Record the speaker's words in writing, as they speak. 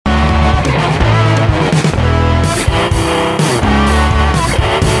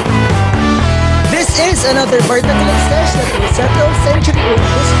is another particular stage that will settle century-old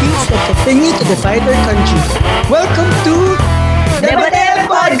disputes that continue to divide our country. Welcome to Debate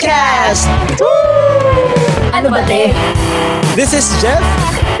Podcast! Ano ba, te? This is Jeff.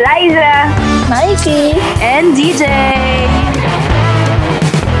 Liza, Mikey, and DJ.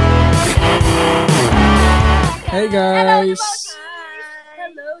 Hey guys!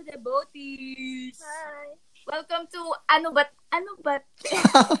 Hello, devotees. Hi. Welcome to Ano Bate?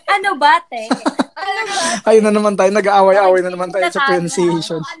 Ayun na naman tayo, nag-aaway-aaway na naman tayo sa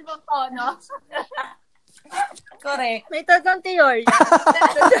pronunciation. Ano bang tono? Correct. may tagang teorya.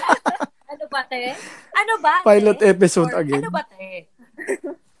 Ano ba, te? Ano ba? Pilot episode again. Ano ba, te?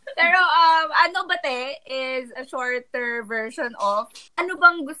 Pero, ano ba, te, is a shorter version of ano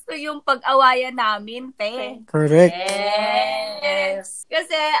bang gusto yung pag-awayan namin, te? Correct. Yes.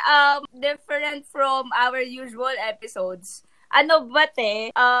 Kasi, different from our usual episodes, ano ba,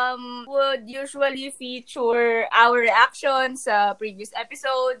 te, would usually feature our reactions sa previous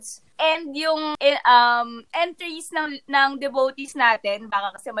episodes and yung entries ng devotees natin,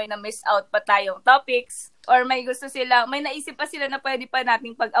 baka kasi may na-miss out pa tayong topics or may naisip pa sila na pwede pa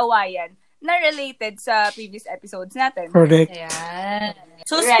nating pag-awayan na related sa previous episodes natin. Correct. Ayan.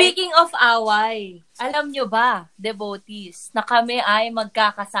 So, Right. speaking of away, alam nyo ba, devotees, na kami ay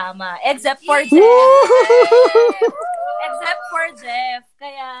magkakasama? Except for Jeff. Except for Jeff.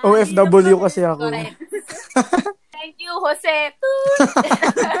 Kaya, OFW kasi ako. Correct. Thank you, Jose.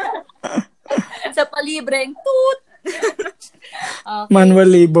 Sa palibreng toot. Okay. Manual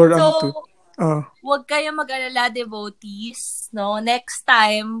labor ang to. So, Oh. huwag kayong mag-alala, devotees. No? Next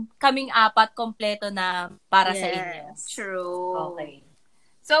time, kaming apat kompleto na para sa inyo. True. Okay.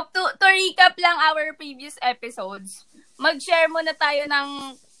 So, to recap lang our previous episodes, mag-share muna tayo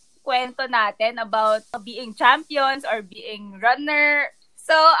ng kwento natin about being champions or being runner.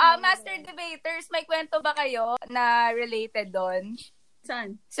 So, Master Debaters, may kwento ba kayo na related doon?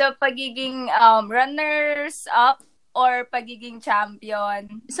 Saan? So, pagiging runners-up or pagiging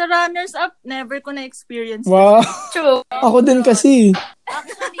champion? Sa runners-up, never ko na-experience. Wow. True. Ako din kasi.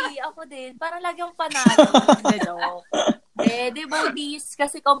 Actually, ako din. Parang lagi akong panalo. Devotees,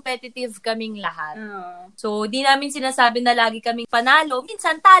 kasi competitive kaming lahat. So, di namin sinasabi na lagi kaming panalo.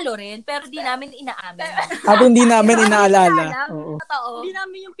 Minsan talo rin, pero di namin inaamin. At hindi namin inaalala. Oo. Totoo. Hindi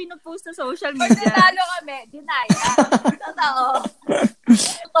namin yung pinupost sa social Pag media. nanalo kami, dinaya. Totoo.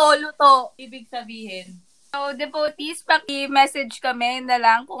 Luto, ibig sabihin. So, devotees, paki-message kami na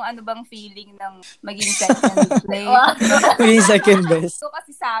lang kung ano bang feeling ng maging second place. Yung second best. So,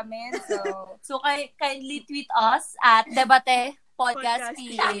 kasi sa amin, so... So, kindly tweet us at Debate Podcast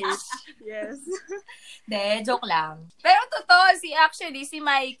PH. Yes. De, joke lang. Pero totoo, si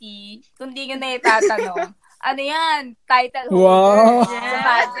Mikey, kung di nyo na itatanong, ano yan? Title Wow. holder. Sa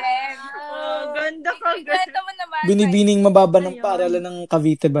pageant. Oh, ganda ka. Ikwento mo naman. Binibining mababa ng paaralan ng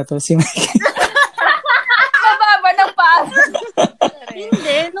Cavite ba to? Si Mike. Mababa ng paas.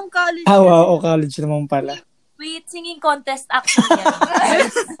 Hindi, nung college. Wow, college naman pala. Wait, singing contest actually yan.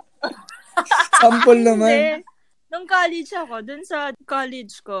 Sample Hindi. naman. Nung college ako, dun sa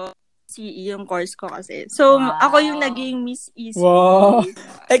college ko, CE yung course ko kasi. So, Wow. ako yung naging Miss ECE. Wow.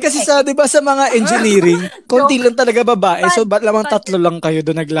 Eh kasi di ba sa mga engineering, konti lang talaga babae. So, ba't lamang tatlo lang kayo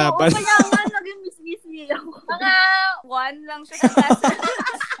doon naglaban? Oo, kaya nga naging Miss ECE ako. Mga one lang siya sa class.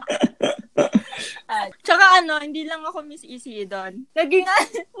 Tsaka hindi lang ako Miss ECE doon. Naging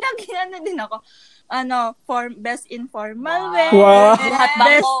ano din ako. Best informal wear. Wow. Buhat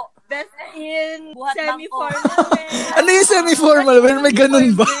Best, bangko. best in Buhat semi-formal wear. Ano yung semi-formal? May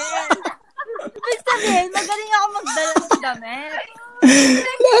ganun ba? Ibig sabihin, magaling ako magdala ng damit.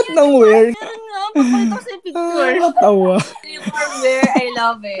 Lahat ng wear. Meron nga, papakita ko sa picture. Tawa. Uniform wear, I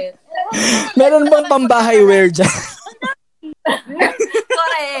love it. Meron bang pambahay wear dyan?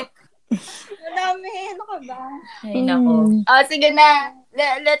 Correct. Madami, ano ka ba? Ay, nako. Sige na.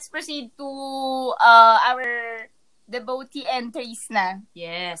 Let's proceed to our devotee entries na.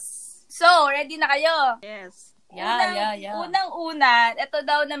 Yes. So, ready na kayo? Yes. Yeah. Unang-una, ito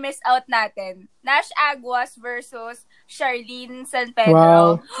daw na miss out natin. Nash Aguas versus Charlene San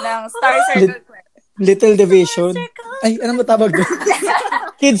Pedro Wow. ng Star Circle Quest. Little Division. Ay, ano mo tawag doon?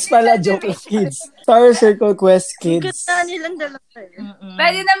 Kids pala, joke lang. Kids. Star Circle Quest Kids. Ganda nilang dalawa eh.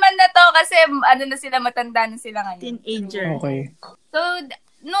 Pwede naman na to kasi matanda na sila ngayon. Teenager. Okay. So,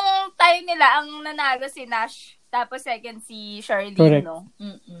 nung time nila, ang nanalo si Nash, tapos second si Charlene, Correct. no?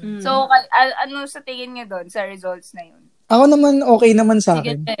 Mm. So, ano sa tingin niyo doon sa results na yun? Ako naman, okay naman sa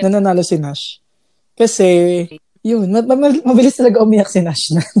Sige, akin. Jeff. Nananalo si Nash. Kasi, Yun, mabilis talaga umiyak si Nash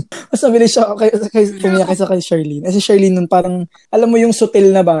na. Mas mabilis siya umiyak kaysa kay Charlene. Kasi Charlene nun parang, alam mo yung sutil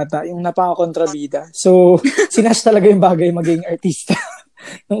na bata, yung napaka-kontrabida. So, si Nash talaga yung bagay maging artista.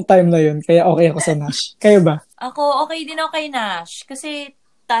 Nung time na yun. Kaya okay ako sa Nash. Kayo ba? Ako, okay din ako kay Nash. Kasi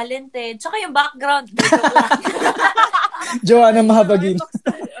talented. Tsaka yung background. Joke lang. Joanna Mahabagin.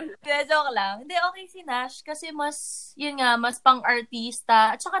 Joke lang. Hindi, okay si Nash. Kasi mas, yun nga, mas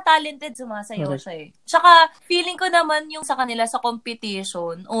pang-artista. At saka talented, sumasayaw Correct. siya eh. Tsaka, feeling ko naman yung sa kanila sa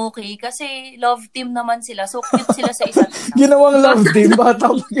competition, okay. Kasi love team naman sila. So, cute sila sa isa't isa. Ginawang love team. Bata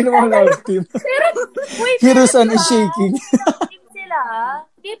pa ginawang love team. Wait, Hirusan is shaking. team sila.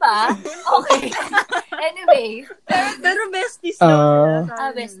 Diba? Okay. Anyway. Pero besties daw sila.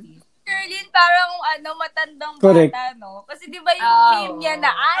 Bestie. Charlene parang matandang Correct. bata, no? Kasi di ba yung Oh. name niya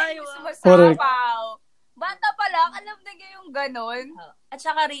na ay Correct. sumasapaw. Bata pa lang, alam na niya yung ganon. At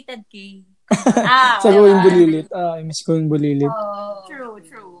saka rated K. Sa Going Bulilit. I miss Going Bulilit.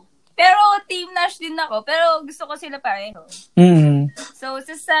 True. Pero Team Nash din ako. Pero gusto ko sila pareho. Mm. So,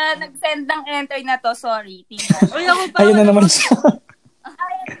 sa nag-send ng entry na to, sorry, Team Nash. Uy, ako pa. Ayun na naman siya.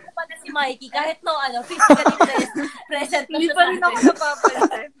 Kaya ko pala si Mikey, kahit physically present na Hindi siya pa sa rin ako atin.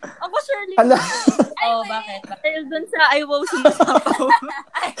 napapansin. Ako, Shirley. Ala, Oh, bakit? Dahil dun sa I wow sumasapaw.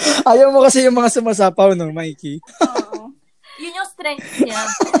 ayaw mo kasi yung mga sumasapaw, no, Mikey? Oo. Yun yung strength niya.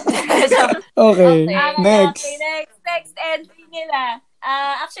 Okay, Okay. next. Okay, next entry nila.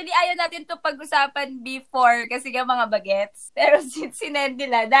 Actually, ayaw natin to pag-usapan before kasi nga mga bagets. Pero sinend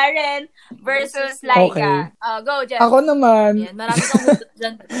nila, Darren versus Laika. Go, Jeff. Ako naman, Yan, marami kang hugot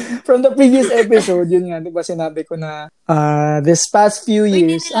dyan. from the previous episode, yun nga, di ba sinabi ko na this past few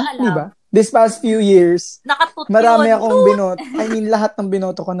Hindi years, nila alam. di ba? This past few years, Nakatut marami yun. akong binoto. I mean, lahat ng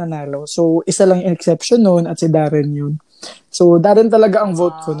binoto ko nanalo. So, isa lang yung exception noon at si Darren yun. So, Darren talaga ang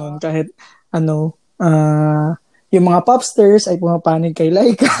vote ko noon. Kahit, yung mga popsters ay pumapanig kay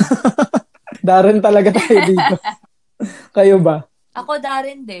Laika. Darren talaga tayo dito. Kayo ba? Ako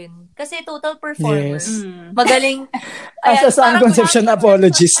Darren din. Kasi total performer. Yes. Magaling. As a sound parang conception marami-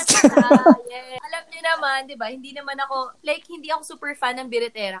 apologist. Yes. Alam niyo naman, di ba, hindi naman ako, hindi ako super fan ng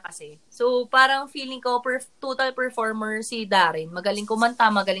Biritera kasi. So, parang feeling ko, total performer si Darren. Magaling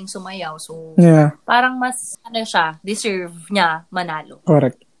kumanta, magaling sumayaw. So, Yeah, parang mas, deserve niya manalo.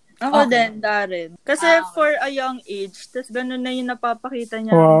 correct. Ako Okay. din, Darren. Kasi for a young age, tas ganun na yung napapakita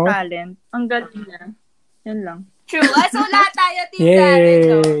niya Wow. ng talent. Ang galing niya. Yan lang. True. So, lahat tayo Team Darren,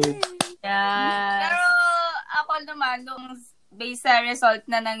 no? Yes. Pero ako naman, nung based sa result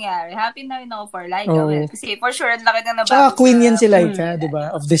na nangyari, happy na rin ako for Laika. Oo. Kasi for sure, ang laki na nabago. Tsaka queen yan si sa- Laika, di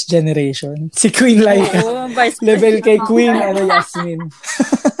ba? Of this generation. Si Queen Laika. Oo, vice Level kay Queen, Yasmin.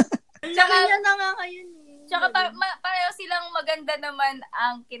 Tsaka, Kanya na nga kayo ni. tsaka pareho silang maganda naman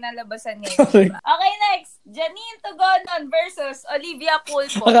ang kinalabasan ngayon. Correct. Okay, next. Janine Tugonon versus Olivia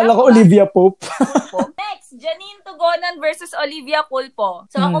Pulpo. Akala ko Tama ba? Olivia Pope. Pulpo. Next, Janine Tugonon versus Olivia Pulpo.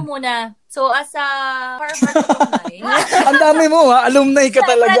 So, ako muna. So, as a Harvard alumni, Ang dami mo ha, alumni ka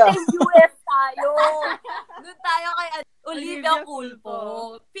talaga. Natin US tayo. Doon tayo kay Olivia Culpo.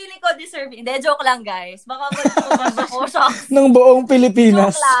 Feeling ko deserving. Hindi, joke lang guys. Baka mag-focus ako. Shocks. Ng buong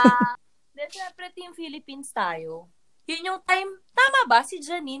Pilipinas. Joke lang. Then, syempre, Team Philippines tayo. Yun yung time, tama ba? Si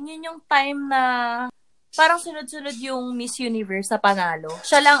Janine, yun yung time na parang sunod-sunod yung Miss Universe na panalo.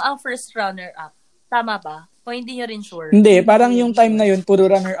 Siya lang ang first runner-up. Tama ba? O hindi nyo rin sure? Hindi, parang yung time na yun, puro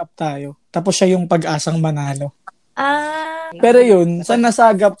runner-up tayo. Tapos siya yung pag-asang manalo. Pero yun, sa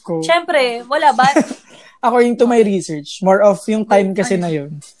nasagap ko, Syempre, wala ba? according to my research, more of yung time kasi na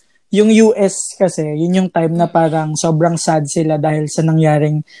yun, yung US kasi, yun yung time na parang sobrang sad sila dahil sa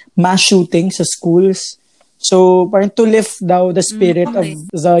nangyaring mass shooting sa schools. So, parang to lift daw the spirit of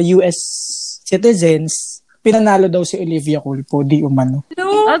the US citizens, pinanalo daw si Olivia Culpo, di umano.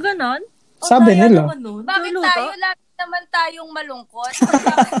 Ganon? Sabi nila. Bakit Luluto? tayo lagi naman tayong malungkot?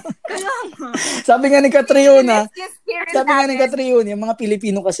 Sabi nga ni Catriona, Yung spirit sabi nga ni natin. Catriona, yung mga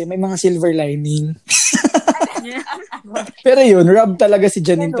Pilipino kasi may mga silver lining. Pero yun, rub talaga si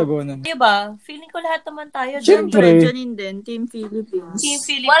Janine Tugonon. Diba? Feeling ko lahat naman tayo. Siyempre. Siyempre, Janine din. Team Philippines. Team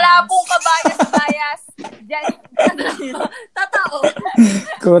Philippines. Wala pong kabayas-bayas. Tatao.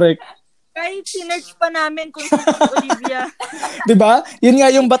 Correct. Kahit sinerch pa namin kung sino si Olivia. 'Di ba? Yun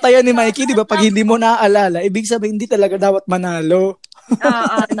nga yung batayan ni Mikey, 'di ba? Pag hindi mo naaalala, ibig sabihin hindi talaga dapat manalo.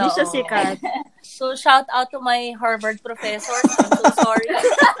 Hindi siya sikat. So, shout out to my Harvard professors. I'm so sorry.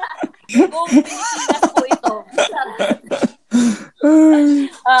 Kung Pilipinas po ito.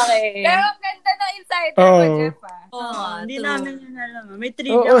 Okay. Pero ang ganda ng insight Oo. mo, Jeff, ah. Hindi true. namin yun alam. May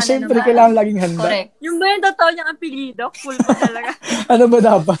trivia Oo, ka na syempre naman. kailangan laging handa. Correct. Yung ba yung totoo niyang apelido? Full pa talaga. Ano ba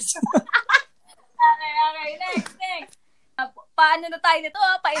dapat? Okay. Next. Paano na tayo nito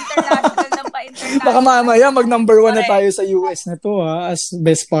Pa-international ng pa-international. Baka mamaya mag-number 1 na tayo sa US na to as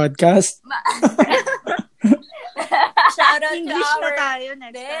best podcast. Shout out to English na our... tayo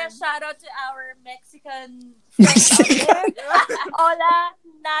next time. Shout out to our Mexican friends out there. Hola,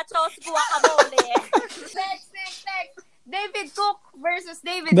 nachos, guacamole. Next. David Cook versus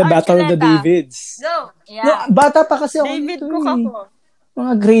David The Battle of the Archuleta. Davids. Go. No, Yeah. bata pa kasi ako. David nito Cook eh. ako.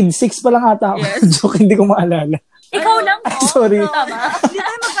 Mga grade 6 pa lang ata ako. Yes. Joke, hindi ko maalala. Ikaw lang, no? Sorry. Tama. Hindi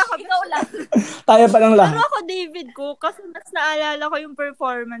tayo magkakabit. Ikaw lang. Tayo pa lang Pero lahat. ako David Cook kasi mas naalala ko yung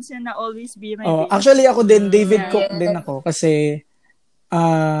performance niya na Always Be My Oh, Baby. actually ako din, David Yeah. Cook din ako kasi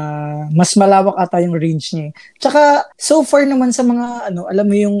mas malawak ata yung range niya. Tsaka, so far naman sa mga, alam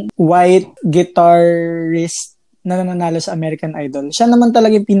mo yung white guitarist na nananalo sa American Idol, siya naman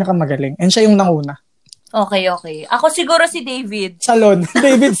talaga yung pinakamagaling. And siya yung nanguna. Okay. Ako siguro si David. Salon.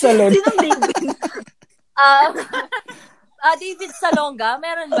 David Salon. Sinong David? David Salonga,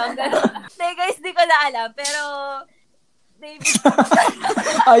 meron bang gano'n? Hindi guys, di ko na alam. Pero, David,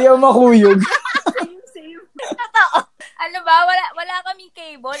 Ayaw makuyog. same. Totoo. Ano ba? Wala kaming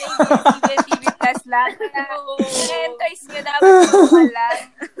cable. ABS-CBN TV Plus lang. Entoys nyo dapat local lang.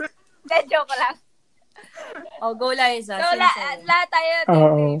 Joke lang. Oh, go Liza. So, lahat tayo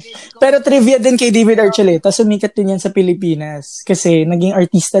Oo. David Cook. Pero trivia din kay David Archuleta, sumikat din yan sa Pilipinas. Kasi naging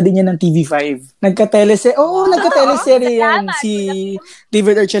artista din yan ng TV5. Nagka-teleserye yan Salamat. si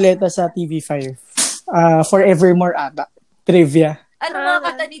David Archuleta sa TV5. Forevermore ata. Trivia. Ano mga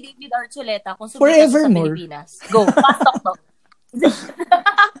kanta ni David Archuleta kung sumikat sa Forevermore. Pilipinas? Go. Fast talk.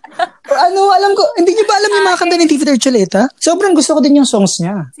 Alam ko, hindi niyo ba alam yung mga kanta ni David Archuleta? Sobrang gusto ko din yung songs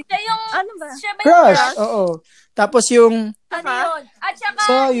niya. Siya yung... Ano ba? Siya ba yung Crush, oo. Tapos yung Ano yun? At saka...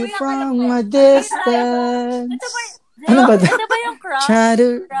 Saw you from a distance. Ito ba, Ano ba? ito ba yung crush? Try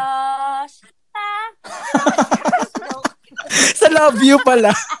to- Crush. Sa Love You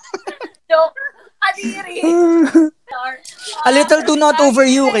pala. Joke. Adiri. A Little Too Not Over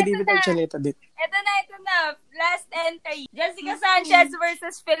You kay David Archuleta din. Ito na. Last entry. Jessica Sanchez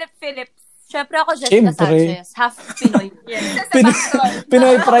versus Philip Phillips. Siyempre ako Jessica Siyempre. Sanchez. Half Pinoy.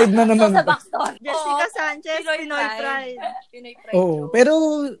 Pinoy Pride na naman. Sa backstory. Jessica Oo. Sanchez, Pinoy Pride. Pinoy Pride. Oo, pero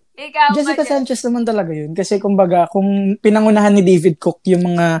Ikaw Jessica ba, Sanchez naman talaga yun. Kasi kumbaga, kung pinangunahan ni David Cook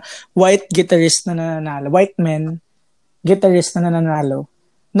yung mga white guitarist na nananalo, white men guitarist na nananalo,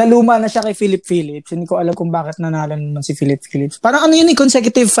 naluma na siya kay Philip Phillips. Hindi ko alam kung bakit nanalo naman si Philip Phillips. Parang ano yun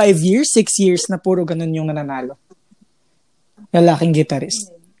consecutive 5 years, 6 years na puro ganun yung nananalo. Lalaking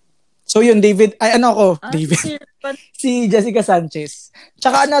guitarist. So yun, David, David. Si Jessica Sanchez.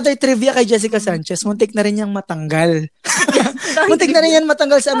 Tsaka another trivia kay Jessica Sanchez, muntik na rin niyang matanggal. Muntik na rin yan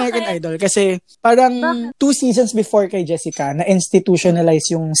matanggal sa American Idol kasi parang 2 seasons before kay Jessica na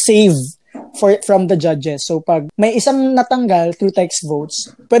institutionalize yung save from the judges. So pag may isang natanggal through text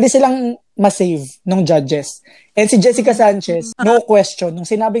votes, pwede silang ma-save ng judges. And si Jessica Sanchez, no question, nung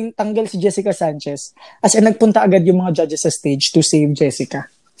sinabing tanggal si Jessica Sanchez, as in nagpunta agad yung mga judges sa stage to save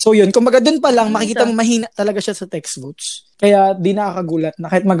Jessica. So yun, kumbaga dun pa lang, makikita mo mahina talaga siya sa text votes. Kaya di nakakagulat na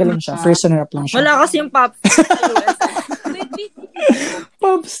kahit magaling siya, first runner-up lang siya. Wala kasi yung pop sa US. Wait.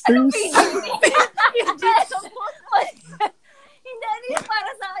 Popsters. Hindi, ano yung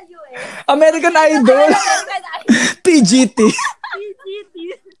para sa US? American Idol. PGT.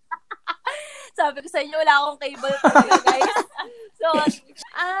 Sabi ko sa inyo, wala akong cable talaga, guys. So,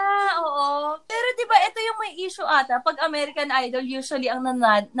 oo. Pero diba, ito yung may issue ata. Pag American Idol, usually ang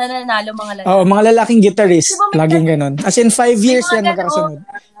nananalo mga lalaki. Oo, mga lalaking guitarist. Laging ganun. As in, 5 years May mga yan nagkakasunod.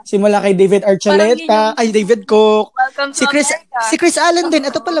 Simula kay David Archuleta, David Cook, Welcome to America. si Chris Allen din.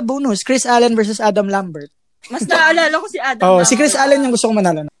 Ito pala bonus. Chris Allen versus Adam Lambert. Mas naalala ko si Adam. Oh, si Chris Allen yung gusto ko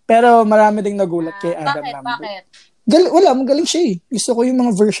manalo. Pero marami ding nagulat kay Adam Lambert. Bakit? Wala, magaling siya eh. Gusto ko yung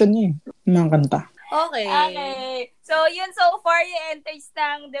mga version niya eh. Yung mga kanta. Okay. So, yun so far yung entries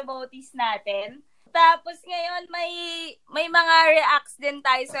ng devotees natin. Tapos ngayon, may mga reacts din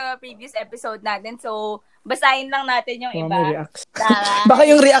tayo sa previous episode natin. So, basahin lang natin yung iba. May reacts. Tara. Baka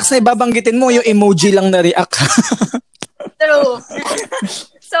yung reacts na ibabanggitin mo, yung emoji lang na react. True.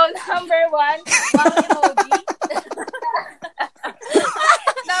 So, number 1, wow emoji.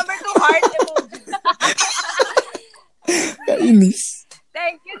 Number 2, heart emoji. Kainis.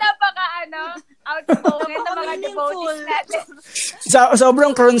 Thank you. Outspoken ng mga devotees natin.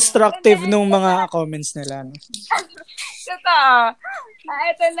 Sobrang constructive nung mga comments nila. No? Totoo.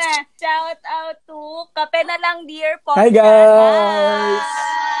 Ito na. Shout out to Kape na lang Dear Podcast. Hi guys!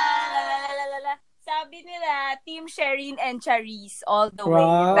 Sabi nila, Team Sherin and Charisse all the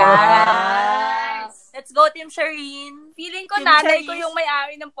Wow. way. Nice. Let's go, Team Shireen. Feeling ko Team nanay ko Cherries. yung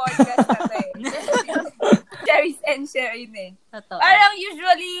may-ari ng podcast na to eh. Cherries and Shireen eh. Totoo. Parang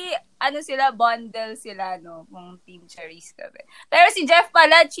usually, bundle sila, no? Kung Team Cherries kami. Pero si Jeff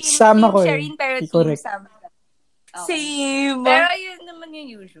pala, Sama Team ko eh. Shireen, pero Team Correct. Sam. Okay. Same. Pero yun naman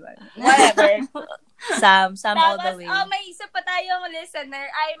yung usual. Whatever. Sam all the Tapos, way. may isa pa tayong listener.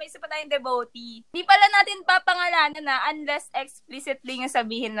 May isa pa tayong devotee. Di pala natin papangalanan na unless explicitly yung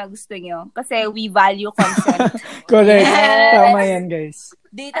sabihin na gusto nyo. Kasi we value consent. Correct. Yes. Tama yan, guys.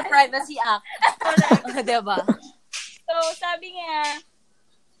 Data Privacy Act. Diba? So, sabi niya,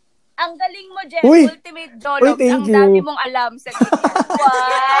 ang galing mo, Jeff. Uy! Ultimate Jologs. Thank Ang you. dami mong alam sa ganyan.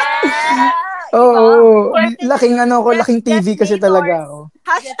 Wow! Oo. Laking TV kasi talaga ako.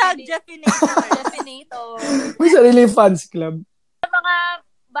 #Jeffinator. Definator. May sarili fans club. Mga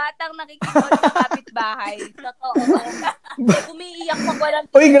batang nakikinig sa kapitbahay. Totoo. Umiiyak pag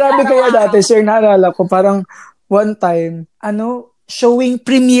walang Uy, grabe kaya dati, sir, naalala ko, parang one time, showing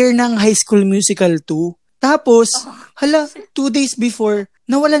premiere ng High School Musical 2. Tapos, 2 days before,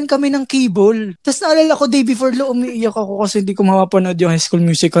 nawalan kami ng cable. Tapos naalala ko, day before umiiyak ako kasi hindi ko mapapanood yung High School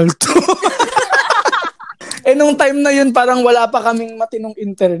Musical 2. Nung time na yun, parang wala pa kaming matinong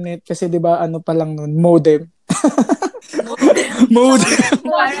internet kasi 'di ba pa lang nun, modem. Modem.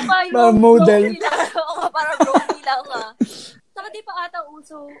 Model. Oo, parang broken lang Saka di pa ata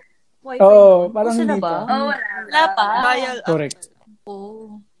uso wifi. Oo, parang uso na hindi ba? pa. Wala pa. Correct.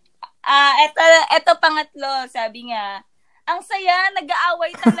 Oh. Eto pangatlo, sabi nga, ang saya,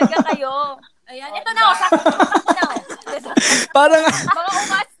 nag-aaway talaga kayo. Ayan, ito na, sakto na. Parang Mga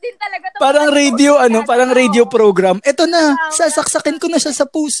umas din talaga. parang radio parang radio program. Ito na, sasaksakin ko na siya sa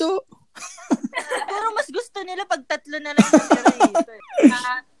puso. Pero mas gusto nila pag tatlo na lang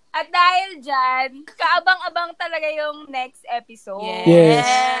natira. At dahil dyan, kaabang-abang talaga yung next episode. Yes.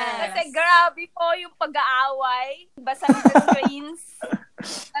 Kasi grabe po yung pag-aaway. Basa sa screens.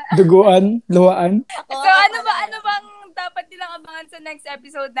 Duguan, luhaan. So ano bang dapat nilang abangan sa next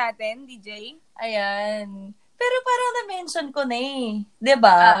episode natin, DJ? Ayan. Pero parang na-mention ko na eh.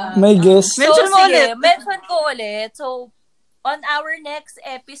 Diba? May guest. Mention mo ulit. Mention ko ulit. So, on our next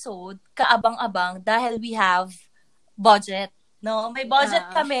episode, kaabang-abang dahil we have budget. No, may budget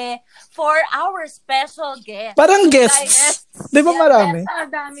kami for our special guest. Parang guests. Di ba marami?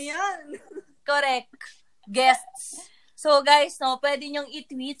 Dami yan. Correct. Guests. So guys, pwede nyong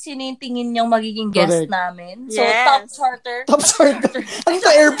i-tweet sino yung tingin nyong magiging guest Correct. namin. So, Yes. top charter. Top charter. Ano to,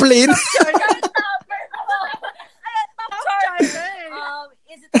 airplane? Top charter.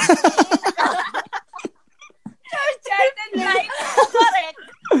 Is it Charted life. correct?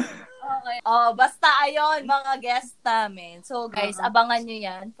 Okay. Basta ayon mga guest namin. So guys, abangan nyo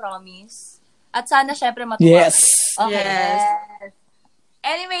yan, promise. At sana syempre matuwa. Yes. Okay. Yes.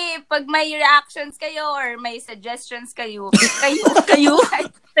 Anyway, pag may reactions kayo or may suggestions kayo,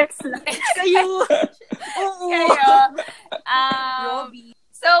 text lang. Kayo. kayo. Robbie.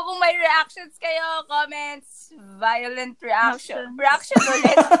 So, kung may reactions kayo, comments, violent reaction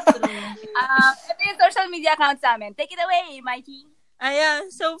ulit. Ito yung social media accounts namin. Take it away, Mikey. Ayan,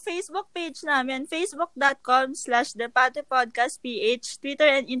 so Facebook page namin, facebook.com/debatepodcastph, Twitter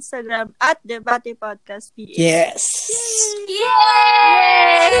and Instagram @debatepodcastph. Yes.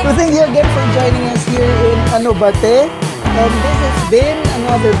 Yay! So thank you again for joining us here in Ano Bate. And this has been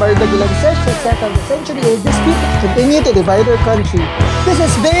another Bardagulan session set of the century-old dispute that continue to divide our country. This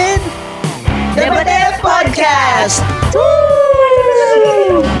has been the Bate Podcast!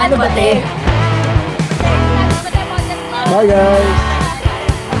 Woo! Ano ba, te? Bye guys!